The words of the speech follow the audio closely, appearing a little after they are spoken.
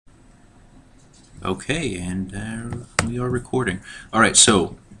Okay, and we are recording. Alright,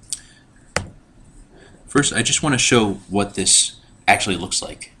 so first I just want to show what this actually looks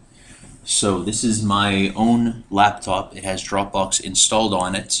like. So this is my own laptop. It has Dropbox installed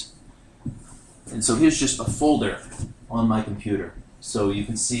on it. And so here's just a folder on my computer. So you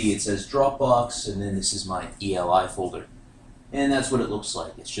can see it says Dropbox, and then this is my ELI folder. And that's what it looks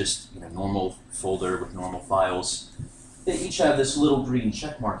like. It's just a normal folder with normal files. They each have this little green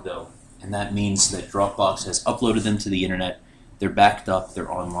check mark though. And that means that Dropbox has uploaded them to the internet, they're backed up,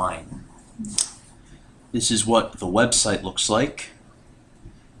 they're online. This is what the website looks like.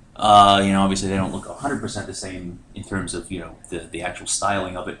 Obviously they don't look 100% the same in terms of, the actual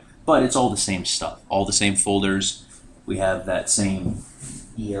styling of it, but it's all the same stuff, all the same folders. We have that same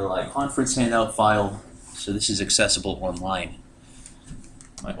ELI conference handout file, so this is accessible online.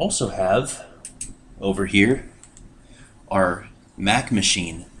 I also have, over here, our Mac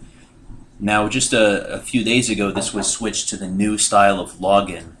machine. Now, just a few days ago, this was switched to the new style of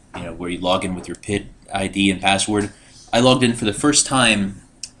login, where you log in with your Pitt ID and password. I logged in for the first time,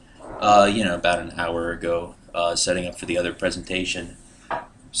 about an hour ago, setting up for the other presentation.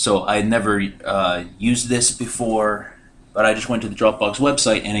 So I had never used this before, but I just went to the Dropbox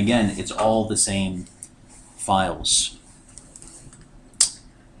website, and again, it's all the same files.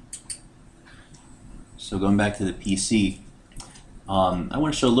 So going back to the PC, I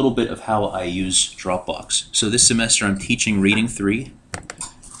want to show a little bit of how I use Dropbox. So this semester I'm teaching Reading 3.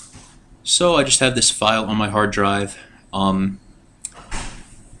 So I just have this file on my hard drive. I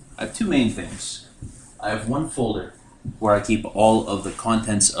have two main things. I have one folder where I keep all of the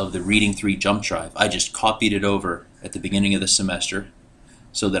contents of the Reading 3 jump drive. I just copied it over at the beginning of the semester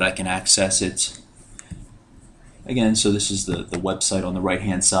so that I can access it. Again, so this is the website on the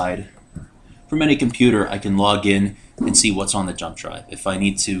right-hand side. From any computer, I can log in and see what's on the jump drive. If I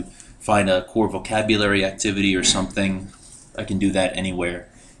need to find a core vocabulary activity or something, I can do that anywhere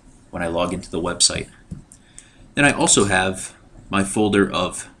when I log into the website. Then I also have my folder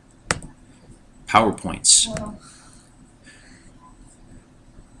of PowerPoints. Wow.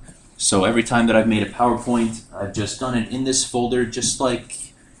 So every time that I've made a PowerPoint, I've just done it in this folder, just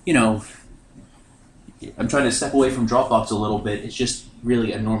like, I'm trying to step away from Dropbox a little bit. It's just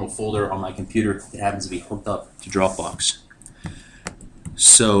really a normal folder on my computer that happens to be hooked up to Dropbox.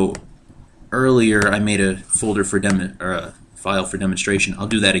 So earlier I made a folder for a file for demonstration. I'll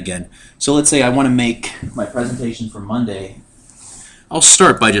do that again. So let's say I want to make my presentation for Monday. I'll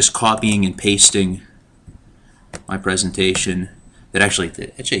start by just copying and pasting my presentation that actually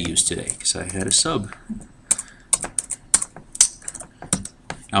I used today because I had a sub.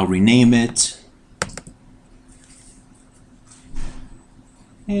 I'll rename it.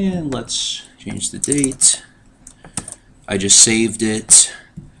 And let's change the date. I just saved it.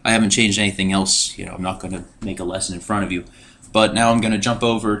 I haven't changed anything else. I'm not going to make a lesson in front of you. But now I'm going to jump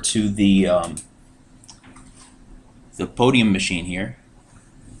over to the podium machine here.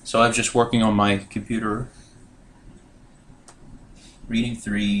 So I'm just working on my computer, Reading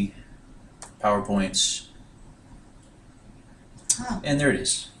 3, PowerPoints, and there it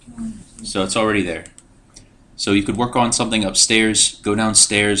is. So it's already there. So you could work on something upstairs, go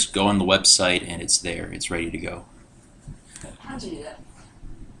downstairs, go on the website, and it's there. It's ready to go. How'd you do that?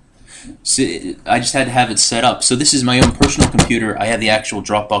 So I just had to have it set up. So this is my own personal computer. I have the actual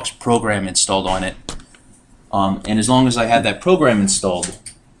Dropbox program installed on it. And as long as I have that program installed,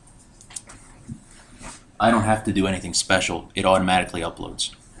 I don't have to do anything special. It automatically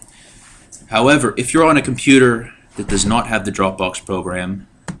uploads. However, if you're on a computer that does not have the Dropbox program,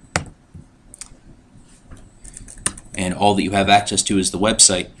 and all that you have access to is the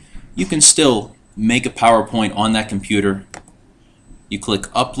website, you can still make a PowerPoint on that computer. You click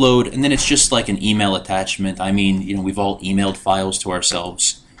upload, and then it's just like an email attachment. I mean, we've all emailed files to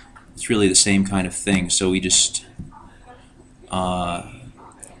ourselves. It's really the same kind of thing. So we just, I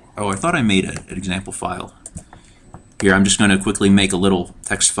thought I made an example file. Here, I'm just going to quickly make a little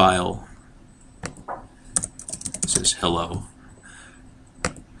text file. It says hello.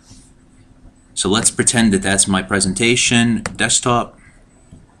 So let's pretend that that's my presentation, desktop.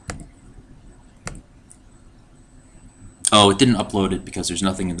 Oh, it didn't upload it because there's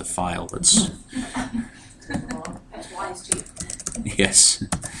nothing in the file. That's wise too. Yes.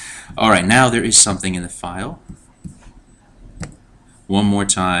 All right, now there is something in the file. One more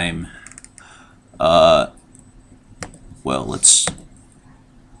time. Well, let's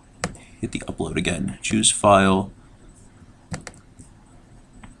hit the upload again. Choose file.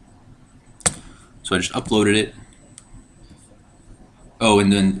 So I just uploaded it. Oh,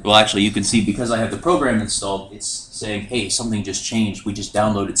 and then, well, actually, you can see because I have the program installed, it's saying, hey, something just changed. We just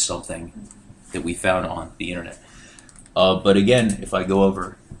downloaded something. that we found on the internet. But again, if I go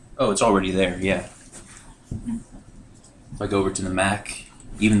over, oh, it's already there, yeah. If I go over to the Mac,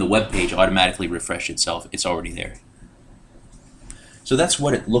 even the web page automatically refresh itself. It's already there. So that's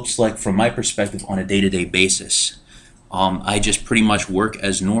what it looks like from my perspective on a day-to-day basis. I just pretty much work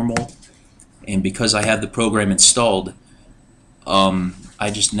as normal, and because I have the program installed, I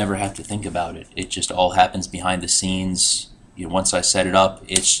just never have to think about it. It just all happens behind the scenes. You know, once I set it up,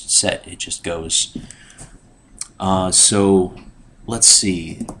 it's set. It just goes. So let's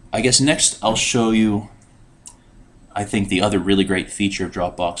see. I guess next I'll show you, I think, the other really great feature of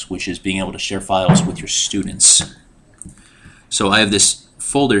Dropbox, which is being able to share files with your students. So I have this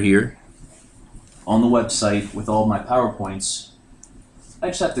folder here on the website with all my PowerPoints. I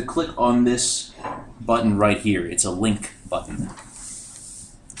just have to click on this button right here. It's a link button.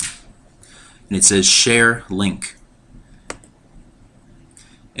 And it says Share Link.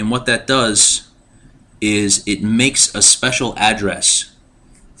 And what that does is it makes a special address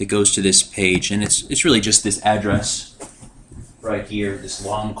that goes to this page, and it's really just this address right here, this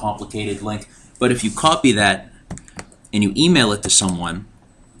long complicated link. But if you copy that and you email it to someone,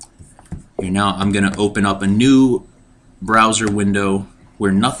 here now I'm going to open up a new browser window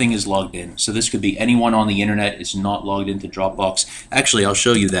where nothing is logged in. So this could be anyone on the internet is not logged into Dropbox. Actually, I'll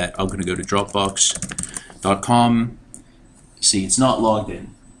show you that. I'm going to go to dropbox.com. See, it's not logged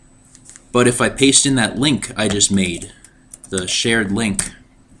in. But if I paste in that link I just made, the shared link,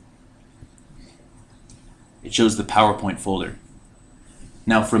 it shows the PowerPoint folder.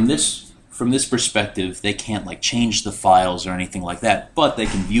 Now from this perspective, they can't like change the files or anything like that, but they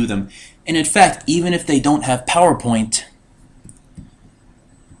can view them. And in fact, even if they don't have PowerPoint,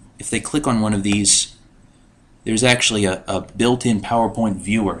 if they click on one of these, there's actually a built-in PowerPoint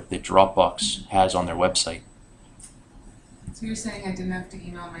viewer that Dropbox has on their website. So you're saying I didn't have to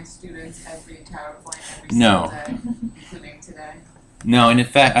email my students every PowerPoint every No. single day, including today? No, and in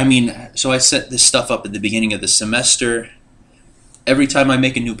fact, I mean, so I set this stuff up at the beginning of the semester. Every time I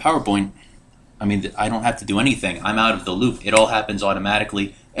make a new PowerPoint, I mean, I don't have to do anything. I'm out of the loop. It all happens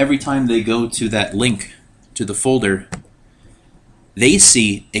automatically. Every time they go to that link to the folder, they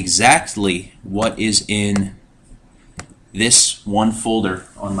see exactly what is in this one folder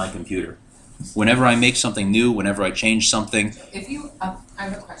on my computer. Whenever I make something new, whenever I change something. If you, I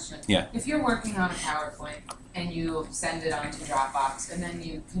have a question. Yeah. If you're working on a PowerPoint and you send it onto Dropbox and then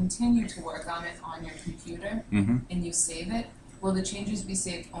you continue to work on it on your computer and you save it, will the changes be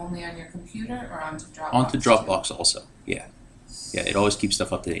saved only on your computer or onto Dropbox? Onto Dropbox also, yeah. Yeah, it always keeps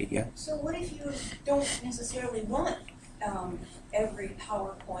stuff up to date, yeah. So what if you don't necessarily want every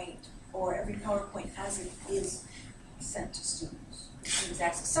PowerPoint or every PowerPoint as it is sent to students?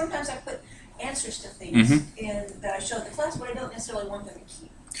 Exactly. Sometimes I put answers to things in that I show the class, but I don't necessarily want them to keep.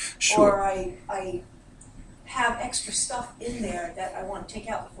 Sure. Or I have extra stuff in there that I want to take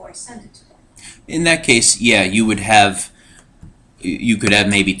out before I send it to them. In that case, yeah, you could have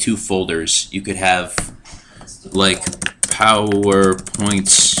maybe two folders. You could have like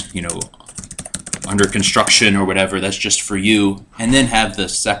PowerPoints, you know, under construction or whatever, that's just for you, and then have the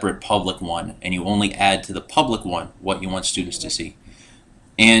separate public one, and you only add to the public one what you want students to see.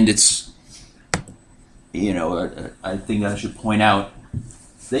 And it's, you know, I think I should point out,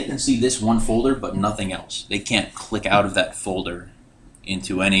 they can see this one folder but nothing else. They can't click out of that folder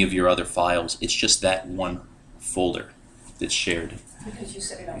into any of your other files. It's just that one folder that's shared. Because you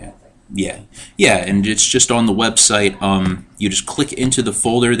set it up that way. Yeah, and it's just on the website. You just click into the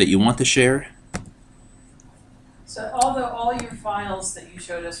folder that you want to share. So all your files that you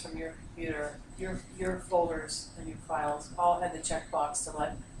showed us from your computer, your folders and your files all had the checkbox to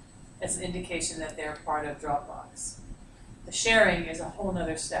let as an indication that they're part of Dropbox. The sharing is a whole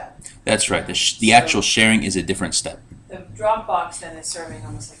other step. That's right. The actual sharing is a different step. The Dropbox then is serving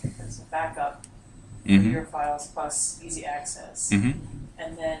almost like as a backup for your files plus easy access.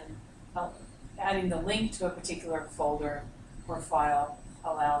 And then adding the link to a particular folder or file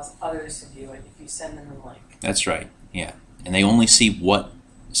allows others to view it if you send them the link. That's right, yeah. And they only see what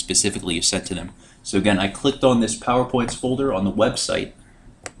specifically you sent to them. So again, I clicked on this PowerPoints folder on the website,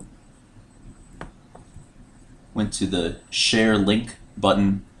 went to the Share Link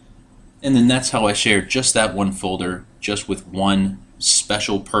button, and then that's how I shared just that one folder, just with one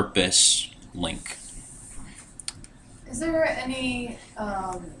special purpose link. Is there any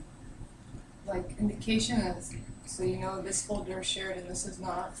like indication as so you know this folder is shared and this is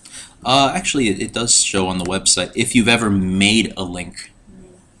not? Actually, it does show on the website. If you've ever made a link,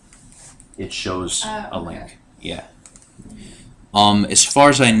 it shows a link. Yeah. As far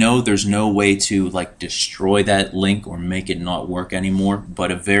as I know, there's no way to like destroy that link or make it not work anymore,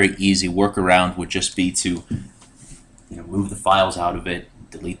 but a very easy workaround would just be to move the files out of it,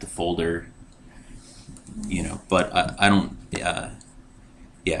 delete the folder, but I don't I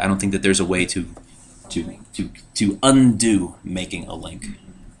don't think that there's a way to undo making a link.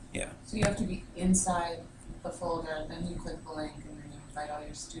 So you have to be inside the folder, then you click the link, and then you invite all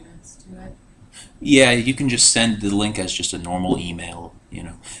your students to it? Yeah, you can just send the link as just a normal email,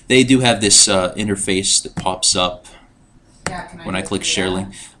 They do have this interface that pops up when I click share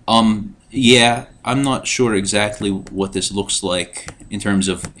link. Yeah, I'm not sure exactly what this looks like in terms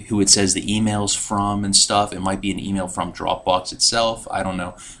of who it says the email's from and stuff. It might be an email from Dropbox itself. I don't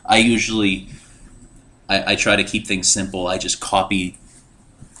know. I try to keep things simple. I just copy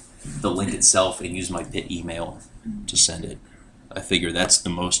the link itself and use my Pitt email to send it. I figure that's the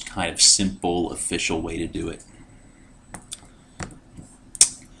most kind of simple, official way to do it.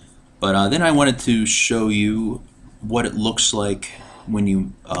 But then I wanted to show you what it looks like when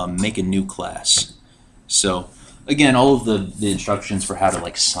you make a new class. So again, all of the instructions for how to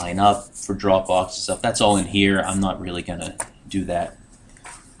like sign up for Dropbox and stuff, that's all in here. I'm not really gonna do that.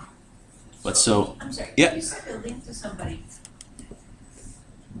 But so I'm sorry, yeah. you send a link to somebody,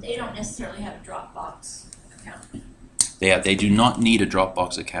 they don't necessarily have a Dropbox account. They do not need a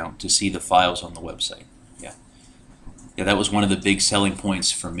Dropbox account to see the files on the website. Yeah, that was one of the big selling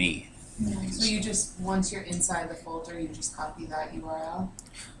points for me. So you just, once you're inside the folder, you just copy that URL?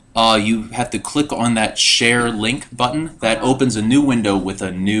 You have to click on that share link button. That opens a new window with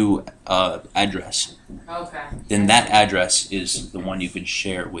a new address. Okay. Then that address is the one you can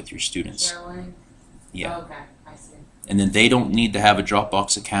share with your students. Share link? Yeah. Okay, I see. And then they don't need to have a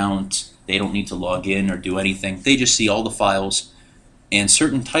Dropbox account. They don't need to log in or do anything. They just see all the files. And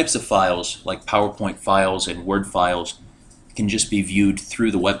certain types of files, like PowerPoint files and Word files, can just be viewed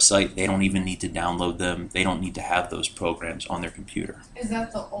through the website. They don't even need to download them. They don't need to have those programs on their computer. Is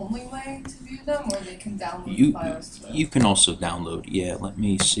that the only way to view them, or they can download files too? You can also download. Yeah, let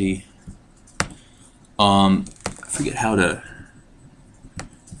me see. I forget how to.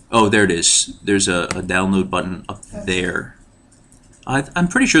 Oh, there it is. There's a download button up there. I'm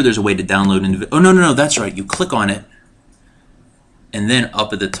pretty sure there's a way to download. Oh no, that's right. You click on it, and then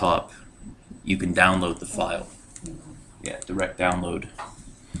up at the top, you can download the file. Yeah, direct download.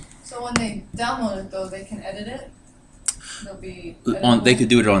 So when they download it, though, they can edit it? They'll be They could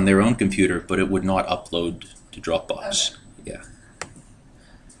do it on their own computer, but it would not upload to Dropbox. Okay.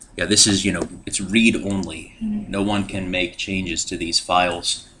 Yeah, this is, it's read only. Mm-hmm. No one can make changes to these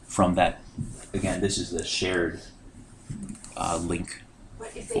files from that. Again, this is the shared link.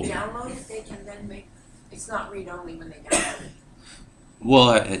 But if they download it, they can then make, it's not read only when they download it.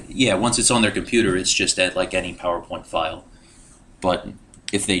 Well, yeah, once it's on their computer, it's just like any PowerPoint file. But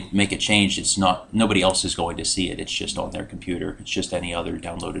if they make a change, it's not, nobody else is going to see it. It's just on their computer. It's just any other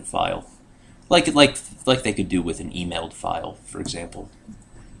downloaded file. Like they could do with an emailed file, for example.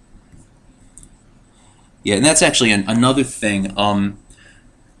 Yeah, and that's actually another thing.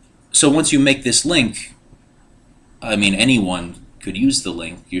 So once you make this link, I mean, anyone could use the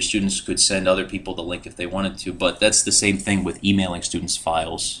link. Your students could send other people the link if they wanted to, but that's the same thing with emailing students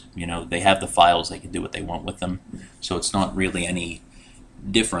files. They have the files, they can do what they want with them. So it's not really any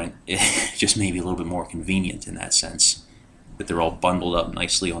different. It's just maybe a little bit more convenient in that sense, that they're all bundled up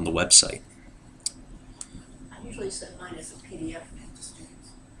nicely on the website. I usually send mine as a PDF to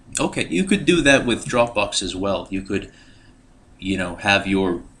students. Okay, you could do that with Dropbox as well. You could, have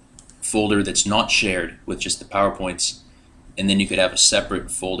your folder that's not shared with just the PowerPoints, and then you could have a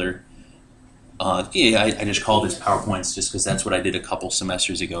separate folder. I just call this PowerPoints just because that's what I did a couple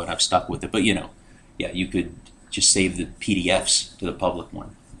semesters ago, and I've stuck with it. But yeah, you could just save the PDFs to the public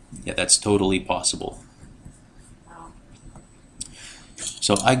one. Yeah, that's totally possible. Wow.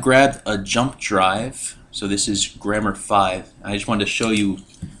 So I grabbed a jump drive. So this is Grammar 5. I just wanted to show you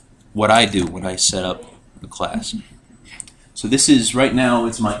what I do when I set up the class. So this is, right now,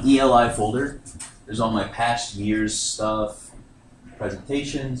 it's my ELI folder. There's all my past year's stuff,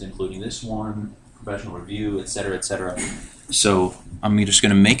 presentations, including this one, professional review, etc., etc. So I'm just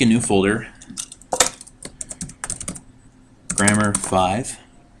going to make a new folder, Grammar 5.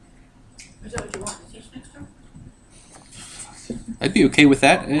 Is that what you want to teach next time? I'd be okay with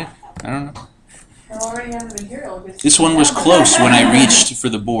that. I don't know. I already have the material. This one was close when I reached for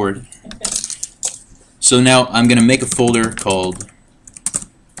the board. So now I'm going to make a folder called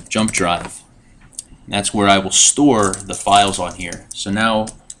Jump Drive. That's where I will store the files on here. So now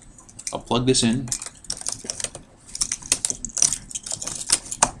I'll plug this in.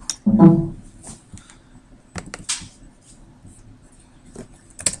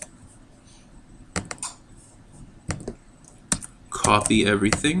 copy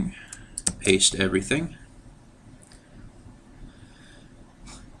everything, paste everything.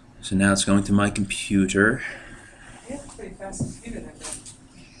 So now it's going to my computer. You have a pretty fast computer there, Ben.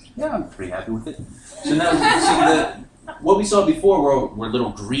 Yeah, I'm pretty happy with it. So now, see, what we saw before were little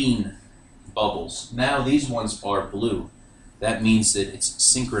green bubbles. Now these ones are blue. That means that it's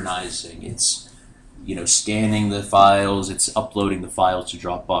synchronizing. It's, you know, scanning the files. It's uploading the files to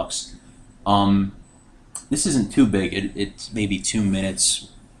Dropbox. This isn't too big. It's maybe 2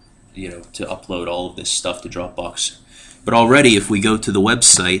 minutes, you know, to upload all of this stuff to Dropbox. But already, if we go to the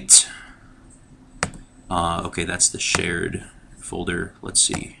website, okay, that's the shared folder. Let's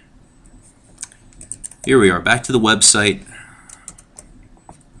see. Here we are, back to the website.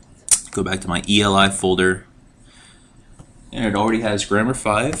 Go back to my ELI folder. And it already has Grammar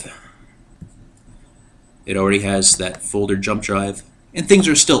 5. It already has that folder jump drive. And things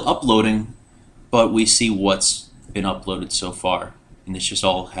are still uploading, but we see what's been uploaded so far. And this just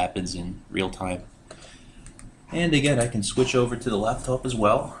all happens in real time. And again, I can switch over to the laptop as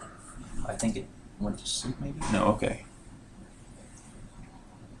well. I think it went to sleep maybe? No, okay.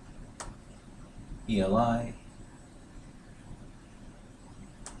 ELI,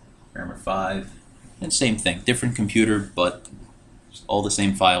 Grammar 5, and same thing, different computer, but all the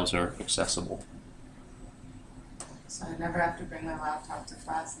same files are accessible. So I never have to bring my laptop to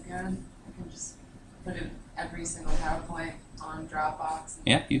class again. I can just put in every single PowerPoint on Dropbox.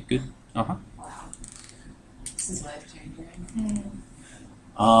 Yeah, you could. Wow. This is life-changing.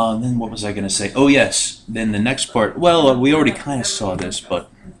 Then what was I going to say? Oh yes, then the next part, well, we already kind of saw this, but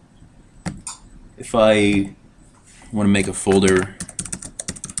if I want to make a folder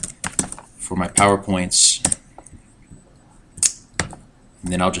for my PowerPoints,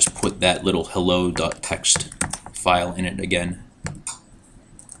 and then I'll just put that little hello.txt file in it again.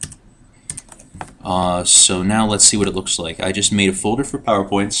 So now let's see what it looks like. I just made a folder for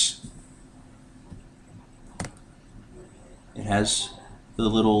PowerPoints. It has the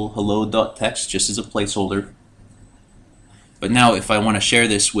little hello.txt just as a placeholder. But now if I want to share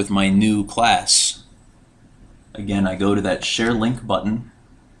this with my new class, again, I go to that share link button.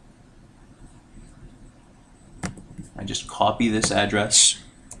 I just copy this address.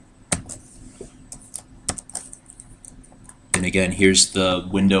 And again, here's the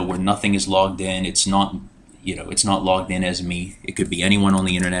window where nothing is logged in. It's not, you know, it's not logged in as me. It could be anyone on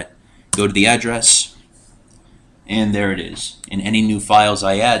the internet. Go to the address, and there it is. And any new files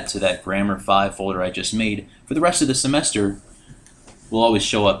I add to that Grammar 5 folder I just made for the rest of the semester will always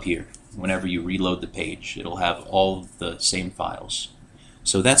show up here. Whenever you reload the page, it'll have all the same files.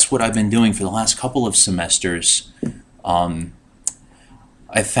 So that's what I've been doing for the last couple of semesters.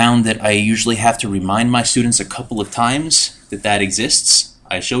 I found that I usually have to remind my students a couple of times that that exists.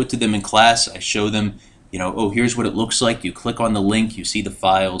 I show it to them in class. I show them, you know, oh, here's what it looks like. You click on the link, you see the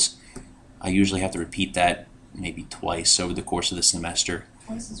files. I usually have to repeat that maybe twice over the course of the semester.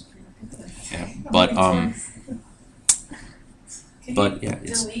 Twice is pretty good. Yeah, but yeah,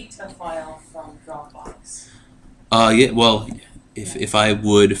 it's, delete a file from Dropbox? yeah, well, if I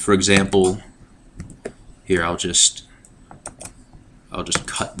would, for example, here I'll just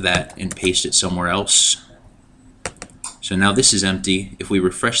cut that and paste it somewhere else. So now this is empty. If we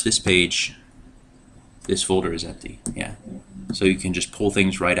refresh this page, this folder is empty. Yeah. So you can just pull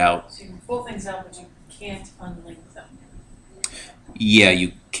things right out. So you can pull things out, but you can't unlink them. Yeah,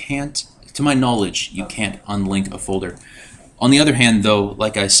 you can't, to my knowledge, you can't unlink a folder. On the other hand, though,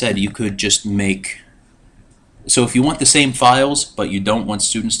 like I said, you could just make, so if you want the same files, but you don't want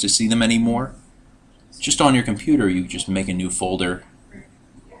students to see them anymore, just on your computer, you just make a new folder,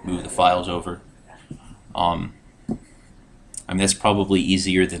 move the files over. I mean, that's probably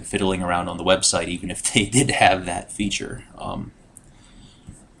easier than fiddling around on the website, even if they did have that feature.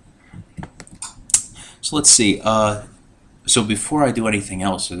 So let's see. So before I do anything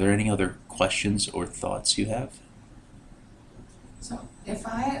else, are there any other questions or thoughts you have? So if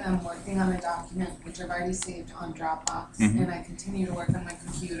I am working on a document which I've already saved on Dropbox Mhm. and I continue to work on my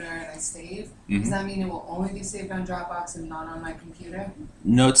computer and I save, does that mean it will only be saved on Dropbox and not on my computer?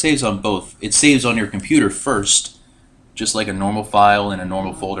 No, it saves on both. It saves on your computer first, just like a normal file in a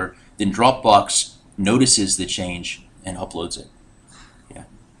normal folder. Then Dropbox notices the change and uploads it.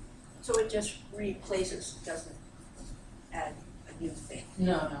 So it just replaces, doesn't add a new thing.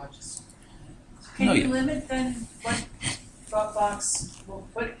 No, just Can No, you yeah. limit then what Dropbox will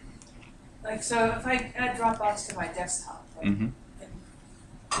put? Like, so if I add Dropbox to my desktop, right, Mm-hmm.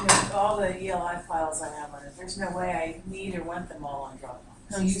 you know, all the ELI files I have on it, there's no way I need or want them all on Dropbox.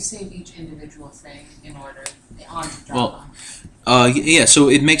 no, you save each individual thing in order on Dropbox. Well, yeah, so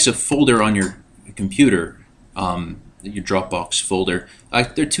it makes a folder on your computer, your Dropbox folder.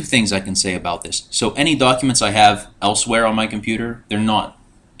 There are two things I can say about this. So any documents I have elsewhere on my computer, they're not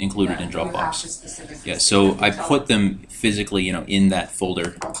included in You have Dropbox. to specifically. Yeah, so I put them physically, in that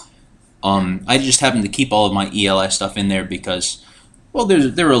folder. I just happen to keep all of my ELI stuff in there because, well,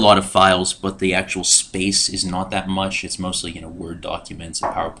 there are a lot of files, but the actual space is not that much. It's mostly, Word documents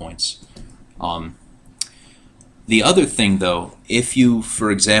and PowerPoints. The other thing, though, if you,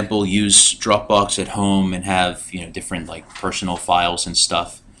 for example, use Dropbox at home and have, different like personal files and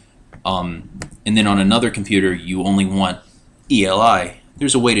stuff, and then on another computer you only want ELI,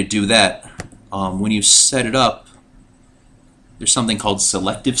 there's a way to do that. When you set it up, there's something called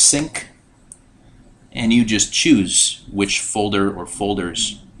selective sync, and you just choose which folder or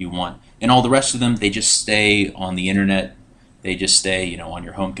folders you want. And all the rest of them, they just stay on the internet. They just stay, on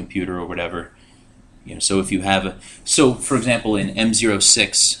your home computer or whatever. So if you have so for example, in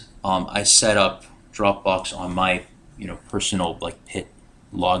M06, I set up Dropbox on my, personal like Pitt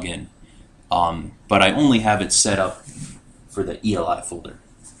login, but I only have it set up for the ELI folder.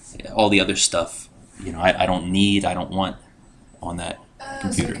 All the other stuff, I don't want on that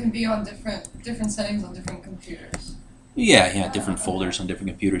computer. So it can be on different settings on different computers. Yeah, different folders on different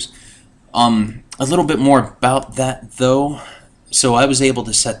computers. A little bit more about that, though. So I was able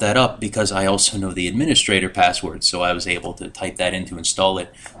to set that up because I also know the administrator password, so I was able to type that in to install it.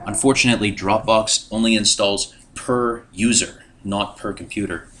 Unfortunately, Dropbox only installs per user, not per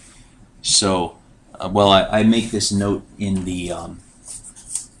computer. So, I make this note in the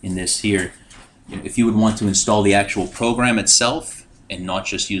in this here. If you would want to install the actual program itself and not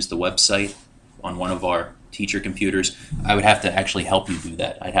just use the website on one of our teacher computers, I would have to actually help you do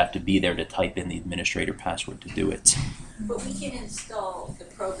that. I'd have to be there to type in the administrator password to do it. But we can install the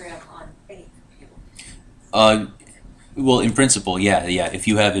program on any computer. Well, in principle, yeah. If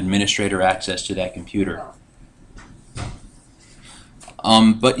you have administrator access to that computer.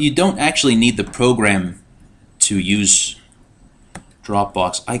 But you don't actually need the program to use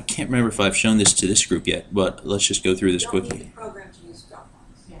Dropbox. I can't remember if I've shown this to this group yet, but let's just go through this You don't quickly. need the program to use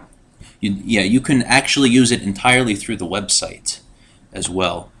Dropbox. You can actually use it entirely through the website as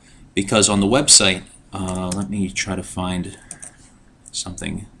well, because on the website, let me try to find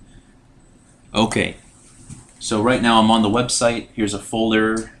something. Okay, so right now I'm on the website. Here's a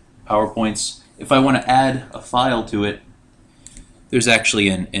folder, PowerPoints. If I want to add a file to it, there's actually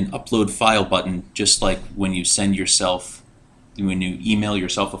an upload file button, just like when you email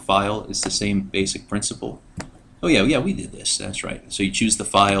yourself a file. It's the same basic principle. Oh yeah, we did this, that's right. So you choose the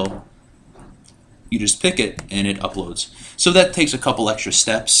file, you just pick it, and it uploads. So that takes a couple extra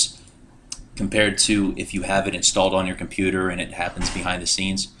steps compared to if you have it installed on your computer and it happens behind the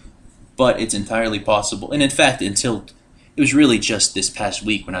scenes. But it's entirely possible. And in fact, it was really just this past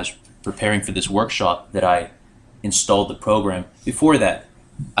week when I was preparing for this workshop that I installed the program. Before that,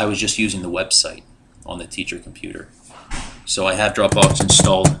 I was just using the website on the teacher computer. So I have Dropbox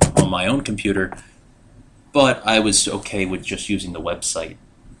installed on my own computer, but I was okay with just using the website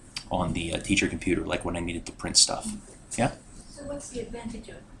on the teacher computer, like when I needed to print stuff. Yeah? So what's the advantage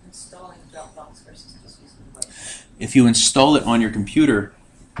of installing Dropbox versus just using the website? If you install it on your computer,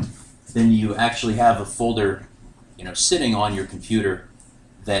 then you actually have a folder, sitting on your computer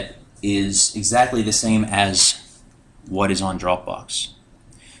that is exactly the same as what is on Dropbox.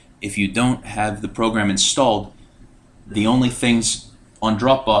 If you don't have the program installed, the only things on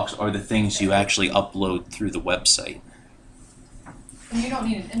Dropbox are the things you actually upload through the website. And you don't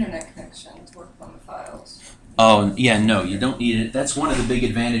need an internet connection to work on the files. Oh, yeah, no, you don't need it. That's one of the big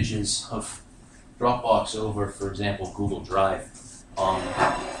advantages of Dropbox over, for example, Google Drive.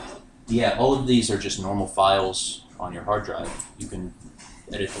 Yeah, all of these are just normal files on your hard drive. You can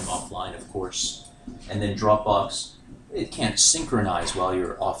edit them offline, of course. And then Dropbox, it can't synchronize while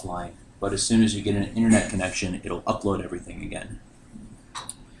you're offline, but as soon as you get an internet connection, it'll upload everything again.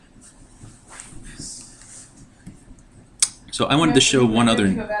 So I wanted to show one other.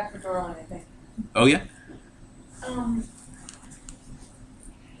 Go back for Dora, I think. Oh yeah. I don't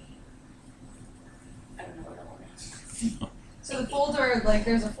know what I want to. So the folder,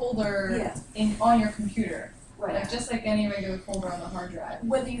 there's a folder on your computer, just like any regular folder on the hard drive.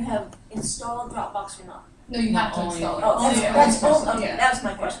 Whether you have installed Dropbox or not. No, you have to install it. That's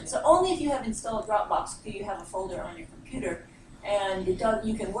my question. So only if you have installed Dropbox do you have a folder on your computer, and you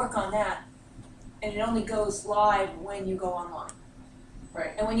can work on that, and it only goes live when you go online.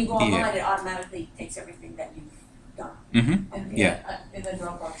 Right. And when you go online, it automatically takes everything that you've done. Mm-hmm. In the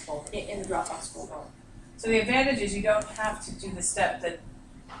Dropbox folder. In the Dropbox folder. So the advantage is you don't have to do the step that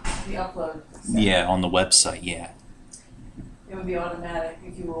the upload step. Yeah, on the website, yeah. It would be automatic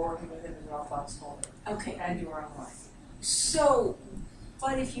if you were working within the Dropbox folder. Okay. And you were online. So,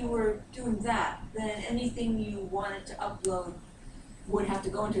 but if you were doing that, then anything you wanted to upload would have to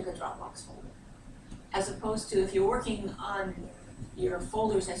go into the Dropbox folder. As opposed to if you're working on your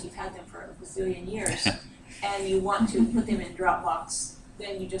folders as you've had them for a bazillion years, and you want to put them in Dropbox,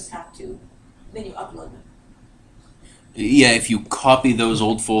 then you just have to, then you upload them. Yeah, if you copy those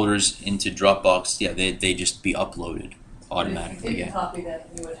old folders into Dropbox, yeah, they just be uploaded automatically. If you Yeah. copy them,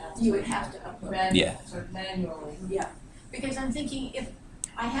 you would have to upload. Yeah. sort of manually. Yeah, because I'm thinking if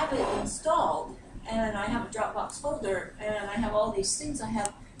I have it installed and I have a Dropbox folder and I have all these things I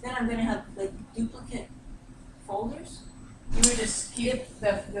have, then I'm gonna have like duplicate folders. You would just keep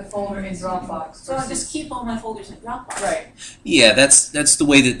the folder in Dropbox. So I just keep all my folders in Dropbox. Right. Yeah, that's the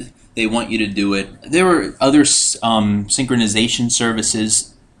way that they want you to do it. There are other synchronization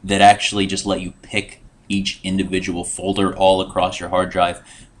services that actually just let you pick each individual folder all across your hard drive.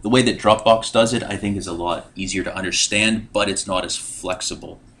 The way that Dropbox does it, I think, is a lot easier to understand, but it's not as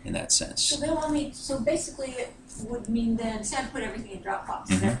flexible in that sense. So they want me, so basically it would mean then, say I put everything in Dropbox,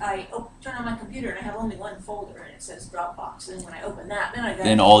 and if I turn on my computer and I have only one folder and it says Dropbox, and then when I open that, then I got.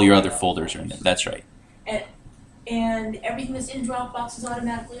 Then all your other folders are in there. That's right. And everything that's in Dropbox is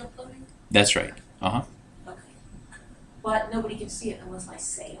automatically uploaded? That's right. Okay. But nobody can see it unless I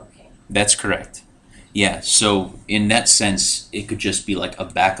say okay. That's correct. Yeah, so in that sense, it could just be like a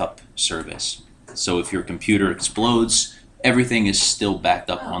backup service. So if your computer explodes, everything is still backed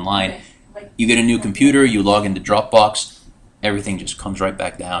up online. Okay. Like, You get a new computer, you log into Dropbox, everything just comes right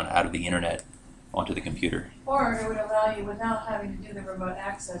back down out of the internet onto the computer. Or it would allow you, without having to do the remote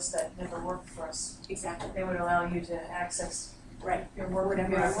access that never worked for us, exactly. they would allow you to access Right. your work Whatever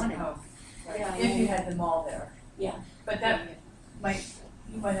computer I from wanted. home. Right. Yeah, If you yeah. had them all there. Yeah. But that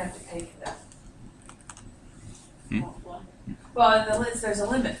you might have to pay for that. Well, there's a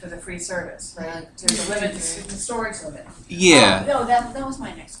limit for the free service, right? There's a limit, the storage limit. Yeah. No, that was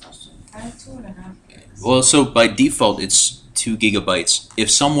my next question. I have 2.5 gigs. Well, so by default, it's 2 gigabytes. If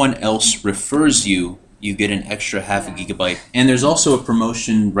someone else refers you, you get an extra half a gigabyte. And there's also a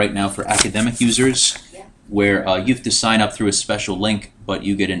promotion right now for academic users where you have to sign up through a special link, but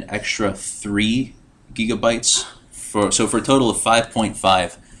you get an extra 3 gigabytes. For a total of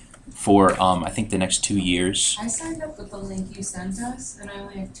 5.5 for, I think, the next 2 years. I signed up with the link you sent us, and I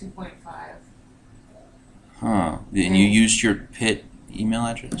only have 2.5. Huh. And you used your Pitt email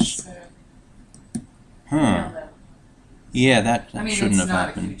address? So, Huh. Yeah, that I mean, shouldn't it's have not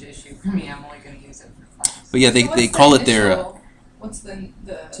happened. a huge issue for me. I'm only going to use it for class. But yeah, So they what's call the it their... initial- what's the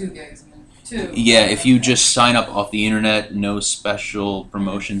 2 gigs. 2? Yeah, if you just sign up off the internet, no special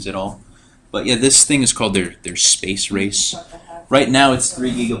promotions at all. But yeah, this thing is called their space race. Right now it's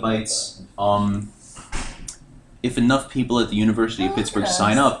 3 gigabytes. If enough people at the University of Pittsburgh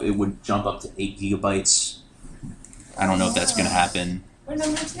sign up, it would jump up to 8 gigabytes. I don't know if that's going to happen We're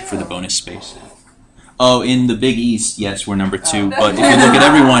number 2. for the bonus space. Oh, in the Big East, yes, we're number 2. But if you look at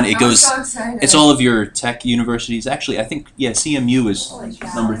everyone, it goes... I'm so excited. It's all of your tech universities. Actually, I think, yeah, CMU is Holy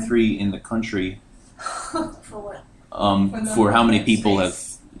cow. number 3 in the country. For what? For how many people have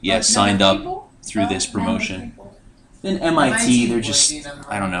signed up People? through this Number promotion. people. In MIT, they're would just, be number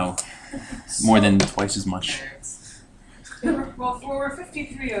I don't know, one. more than twice as much. Well, we're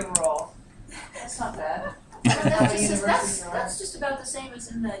 53 overall. That's not bad. But that's Universities that's just about the same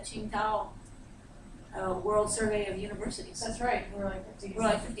as in the Qingdao World Survey of Universities. That's right. We're like 50. We're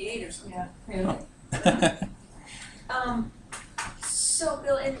like 58 or something. Yeah. So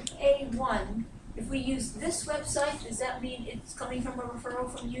Bill, in A1, if we use this website, does that mean it's coming from a referral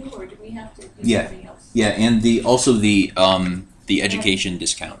from you, or do we have to do Yeah. something else? Yeah, and also the education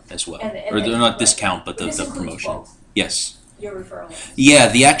discount as well. And Or not right. discount, but This the includes promotion. both, Yes. your referral. Yeah,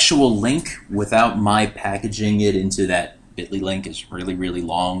 the actual link, without my packaging it into that bit.ly link, is really, really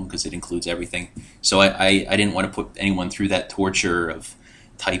long because it includes everything. So I didn't want to put anyone through that torture of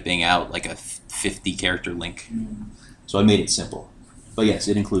typing out like a 50-character link. So I made it simple. But yes,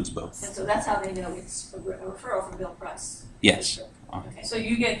 it includes both. And so that's how they know it's a referral from Bill Price. Yes. Okay. So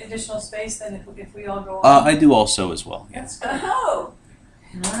you get additional space then if we all go on? I do also as well. Yeah. That's good. Oh,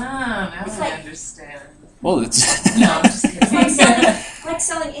 Now It's I like- understand. Well, it's No, I'm just it's like kidding. selling, like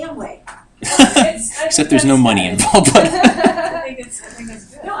selling Amway. except there's no money involved. But I think it's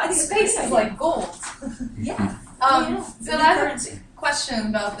good. No, I think it's Space great is idea. like gold. Yeah. It's a Phil, new I have currency. a question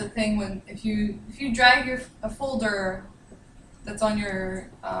about the thing when if you drag a folder that's on your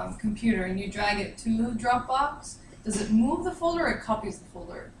computer and you drag it to Dropbox, does it move the folder or it copies the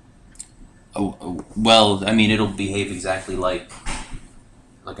folder? well, I mean, it'll behave exactly like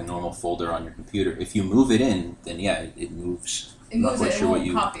a normal folder on your computer. If you move it in, then yeah, it moves. It Not moves quite it, sure it what won't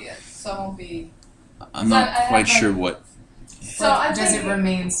you- copy it, so it won't be. I'm So I not have, quite like- sure what So Like, I'm does it thinking,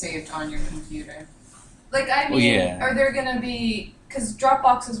 remain saved on your computer? like, I mean, Well, yeah. are there gonna be, because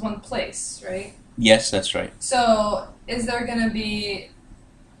Dropbox is one place, right? Yes, that's right. So is there gonna be,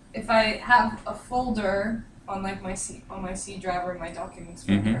 if I have a folder on like my C drive or my documents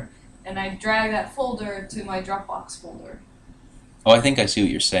folder, and I drag that folder to my Dropbox folder, Oh, I think I see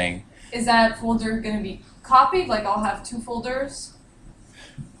what you're saying. is that folder gonna be copied? Like I'll have two folders?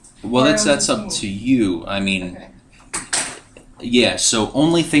 Well, Or that's it'll just up move? to you. I mean, Okay. yeah, so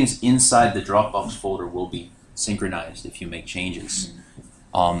only things inside the Dropbox folder will be synchronized if you make changes.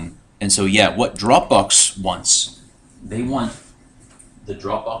 And so, yeah, what Dropbox wants, they want the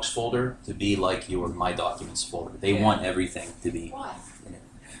Dropbox folder to be like your My Documents folder. They Yeah. want everything to be. Why?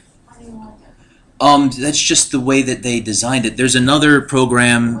 Why do you want that? That's just the way that they designed it. There's another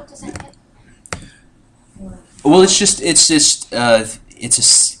program. What does that get? Well, it's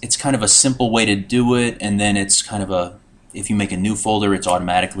kind of a simple way to do it, and then it's kind of if you make a new folder, it's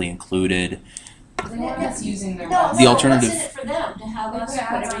automatically included. The one that's using their No, website. The alternative- what's in it for them to have They us put put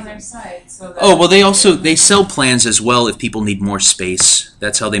ads on everything? their site so that Oh, well, they sell plans as well if people need more space.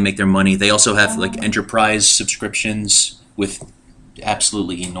 That's how they make their money. They also have like enterprise subscriptions with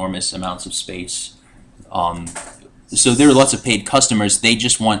absolutely enormous amounts of space. So there are lots of paid customers. They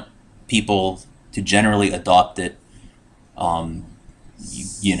just want people to generally adopt it.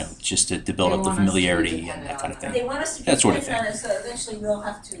 Just to build They up the want us to be familiarity and dependent that kind of on thing. They want us to That be sort of dependent on it, so eventually we'll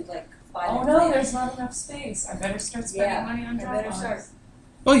have to like buy oh their no, plan. there's not enough space. I better start spending Yeah, money on I better Dropbox. start.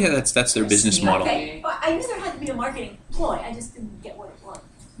 Oh yeah, that's their business Sneaky. model. Okay, well, I knew there had to be a marketing ploy, I just didn't get what it was.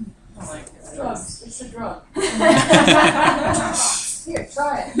 I like it. Drugs. It's a drug. Here,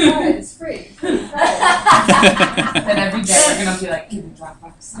 try it, it's free. Then every day we're gonna be like, give me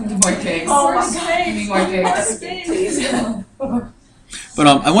Dropbox. Give me more gigs. Oh my Give me more gigs. Please. But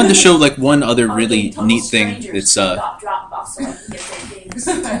I wanted to show like one other I'll really be total neat thing. strangers It's to Dropbox so I can get their gigs.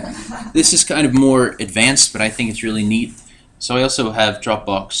 This is kind of more advanced, but I think it's really neat. So I also have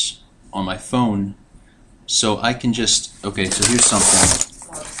Dropbox on my phone, so I can just so here's something.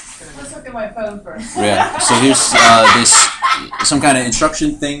 Let's look at my phone first. Yeah. So here's this some kind of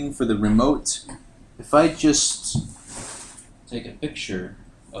instruction thing for the remote. If I just take a picture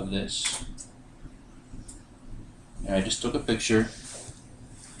of this, and I just took a picture.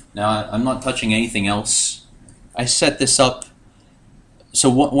 Now I'm not touching anything else. I set this up. So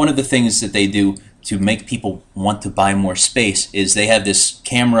one of the things that they do to make people want to buy more space is they have this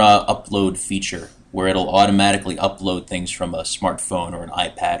camera upload feature where it'll automatically upload things from a smartphone or an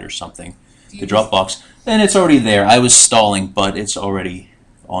iPad or something to Dropbox. And it's already there. I was stalling, but it's already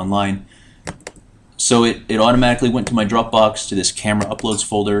online. So it automatically went to my Dropbox to this camera uploads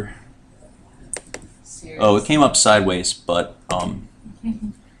folder. Oh, it came up sideways, but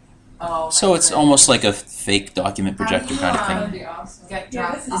so it's almost like a fake document projector kind of That'd thing. be awesome. Get Yeah,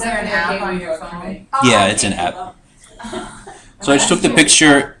 Drop. this is Is there an definitely a app on game your book for phone? me. Yeah, it's an app. So I just took the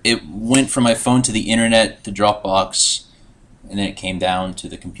picture, it went from my phone to the internet to Dropbox, and then it came down to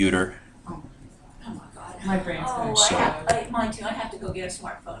the computer. Oh my god. My brain's Oh, going So- mine too. I have to go get a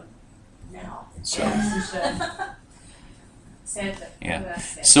smartphone now. So Yes, you should. Santa. Yeah. That's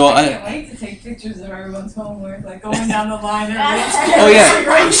Santa. So I I can't wait to take pictures of everyone's homework, like going down the line. Oh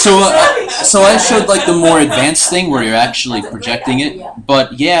yeah. So I showed like the more advanced thing where you're actually projecting it.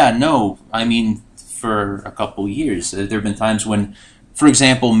 But yeah, no. I mean, for a couple years, there have been times when, for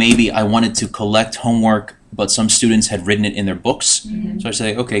example, maybe I wanted to collect homework, but some students had written it in their books. So I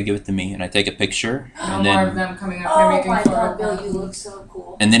say, okay, give it to me, and I take a picture, No and more of then them coming up here Oh making my god, Bill, photocopies. you look so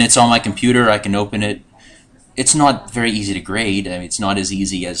cool. and then it's on my computer. I can open it. It's not very easy to grade. I mean, it's not as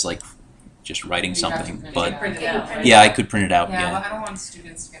easy as like just writing You have to something, print it but out. Print it Can you out, print right? yeah, I could print it out. Yeah, Yeah. well, I don't want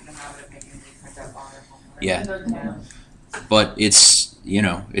students to get in the habit of making me print out all their homework. Yeah. But it's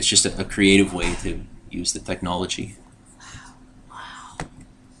it's just a creative way to use the technology.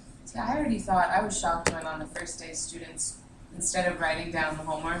 See, I already thought, I was shocked when on the first day students, instead of writing down the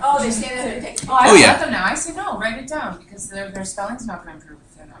homework. Oh, they stand there and take. I Oh, yeah. let them know. I say, no, write it down because their spelling's not going to improve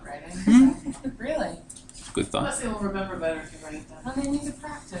if they're not writing. Hmm. Really? Good thought. Plus, they will remember better if you write it down. Well, they need to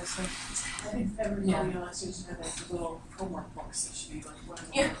practice. Like, I think everybody on that should have like little homework books. It should be like one of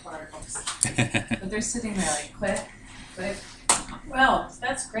the Yeah. required books. but they're sitting there like, click, click. Well,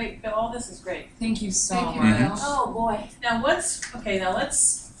 that's great. Bill, all this is great. Thank you so Thank you, much. Bill. Oh boy. Now let's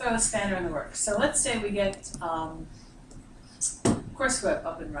throw a spanner in the works. So let's say we get CourseWeb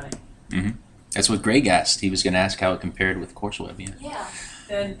up and running. That's what Greg asked. He was going to ask how it compared with CourseWeb. Yeah.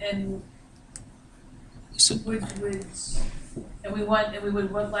 Yeah. And So, would we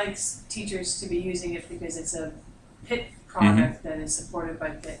would like teachers to be using it because it's a Pitt product that is supported by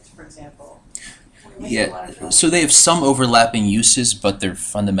Pitt, for example. We're making a lot of Yeah, trouble. so they have some overlapping uses, but they're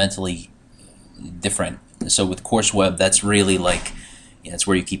fundamentally different. So with CourseWeb, that's really like, that's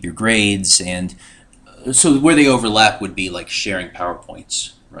where you keep your grades, and so where they overlap would be like sharing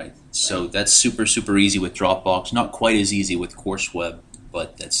PowerPoints, right? So that's super, super easy with Dropbox. Not quite as easy with CourseWeb,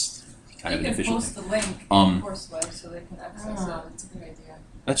 but that's kind of an You can efficient post thing. the link Um, in CourseWeb so they can access it. Oh, that's a good idea.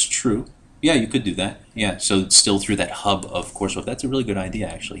 That's true. Yeah, you could do that. Yeah, so it's still through that hub of CourseWeb. That's a really good idea,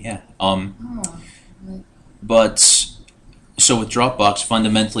 actually. Yeah. Oh, But so with Dropbox,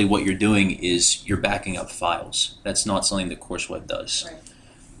 fundamentally what you're doing is you're backing up files. That's not something that CourseWeb does.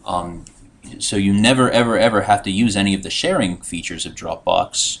 Right. So you never, ever, ever have to use any of the sharing features of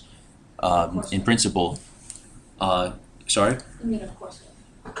Dropbox. In principle, sorry. You mean, of course.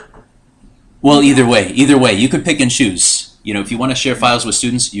 Well, either way, you could pick and choose. You know, if you want to share files with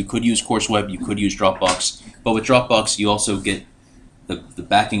students, you could use CourseWeb, you could use Dropbox. But with Dropbox, you also get the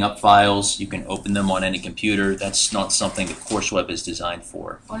backing up files. You can open them on any computer. That's not something that CourseWeb is designed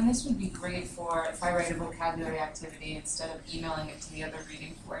for. Well, and this would be great for if I write a vocabulary activity, instead of emailing it to the other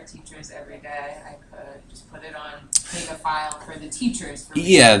reading for teachers every day, I could just put it on, make a file for the teachers. For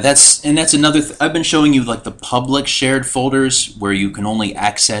Yeah, that's another. I've been showing you like the public shared folders where you can only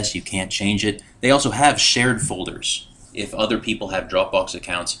access, you can't change it. They also have shared folders. If other people have Dropbox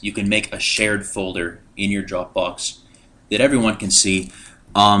accounts, you can make a shared folder in your Dropbox that everyone can see.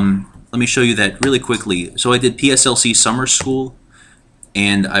 Let me show you that really quickly. So I did PSLC summer school,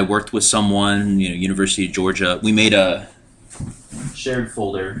 and I worked with someone, University of Georgia. We made a shared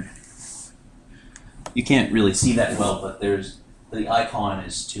folder. You can't really see that well, but the icon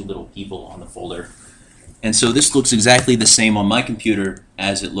is two little people on the folder. And so this looks exactly the same on my computer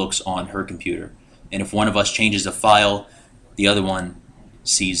as it looks on her computer. And if one of us changes a file, the other one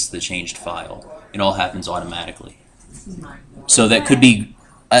sees the changed file. It all happens automatically. This is mine. So that could be,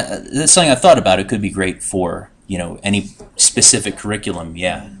 that's something I've thought about. It could be great for, any specific curriculum,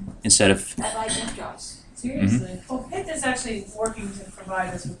 yeah. Instead of, I like them jobs. Seriously. Well, Pitt is actually working to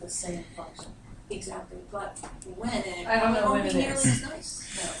provide us with the same function. Exactly, but when, and I don't know it when won't it be nearly is. as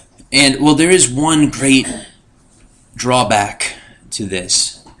nice. No. and well, there is one great drawback to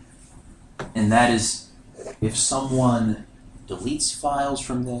this, and that is if someone deletes files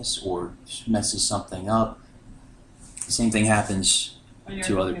from this or messes something up, the same thing happens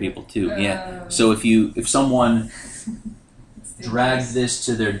to other people too. Yeah. So if someone dragged this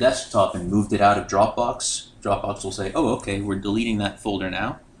to their desktop and moved it out of Dropbox, Dropbox will say, "Oh, okay, we're deleting that folder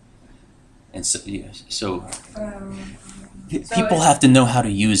now." And so, people have to know how to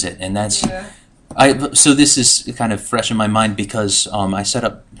use it, and that's Yeah. So this is kind of fresh in my mind because I set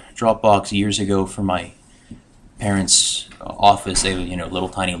up Dropbox years ago for my parents' office. They had, little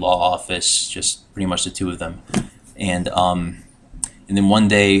tiny law office, just pretty much the two of them. And then one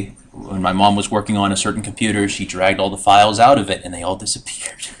day, when my mom was working on a certain computer, she dragged all the files out of it, and they all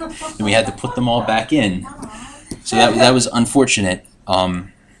disappeared. And we had to put them all back in. So that was unfortunate. Yeah.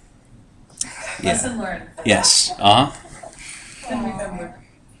 Lesson learned. Yes. Then remember.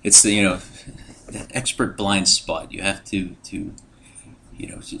 It's the that expert blind spot. You have to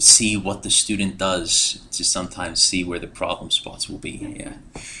see what the student does to sometimes see where the problem spots will be. Yeah.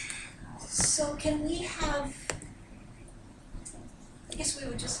 So can we have, I guess we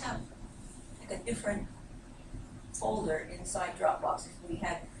would just have like a different folder inside Dropbox if we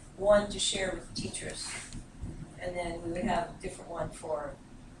had one to share with teachers, and then we would have a different one for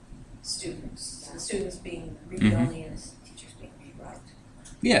students. So the students being read only and the teachers being read write.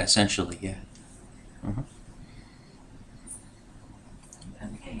 Yeah. Essentially. Yeah. Okay.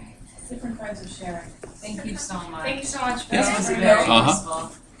 Different kinds of sharing. Thank you so much. Thank you so much for Yes. This was answering very those.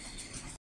 useful.